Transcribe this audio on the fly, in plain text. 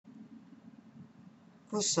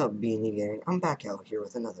What's up, Beanie Gang? I'm back out here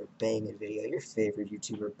with another banging video. Your favorite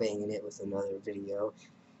YouTuber banging it with another video.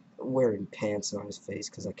 Wearing pants on his face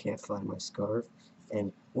because I can't find my scarf.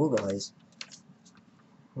 And, well guys,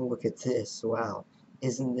 look at this. Wow.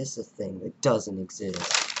 Isn't this a thing that doesn't exist?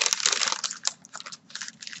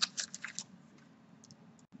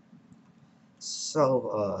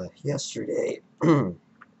 So, yesterday,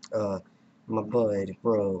 my brother,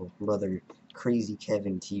 Crazy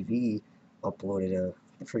Kevin TV uploaded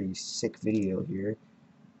a pretty sick video here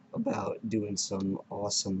about doing some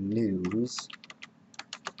awesome news.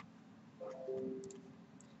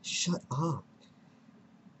 Shut up.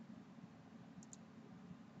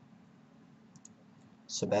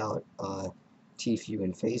 It's about Tfue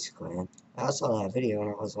and Face Clan. I saw that video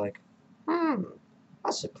and I was like,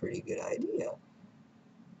 that's a pretty good idea.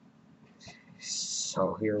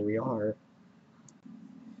 So here we are.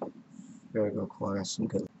 Gotta go acquire some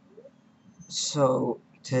good. So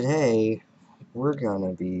today we're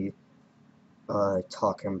gonna be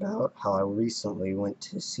talking about how I recently went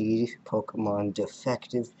to see Pokemon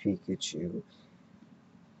Defective Pikachu.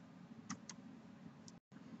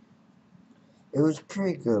 It was a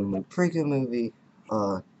pretty good movie.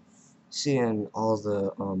 Seeing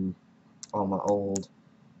all my old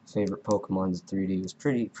favorite Pokemon's 3D was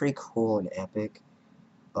pretty cool and epic.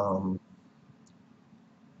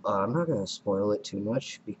 I'm not gonna spoil it too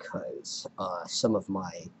much because some of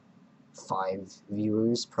my 5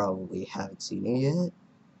 viewers probably haven't seen it yet.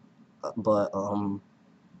 But it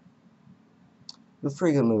was a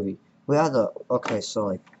pretty good movie. We had so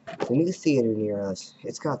like the new theater near us,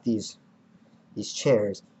 it's got these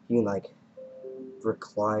chairs. You can like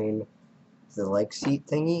recline the leg seat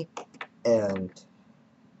thingy, and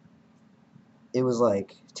it was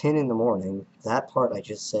like 10 in the morning. That part I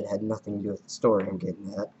just said had nothing to do with the story I'm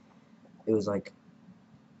getting at. It was like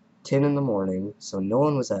 10 in the morning, so no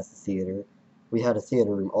one was at the theater. We had a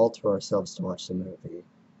theater room all to ourselves to watch the movie.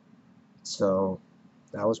 So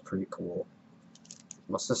that was pretty cool.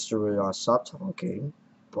 My sister really wanted to stop talking,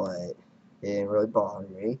 but it didn't really bother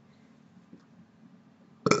me.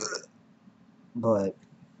 But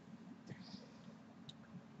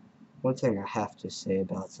one thing I have to say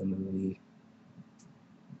about the movie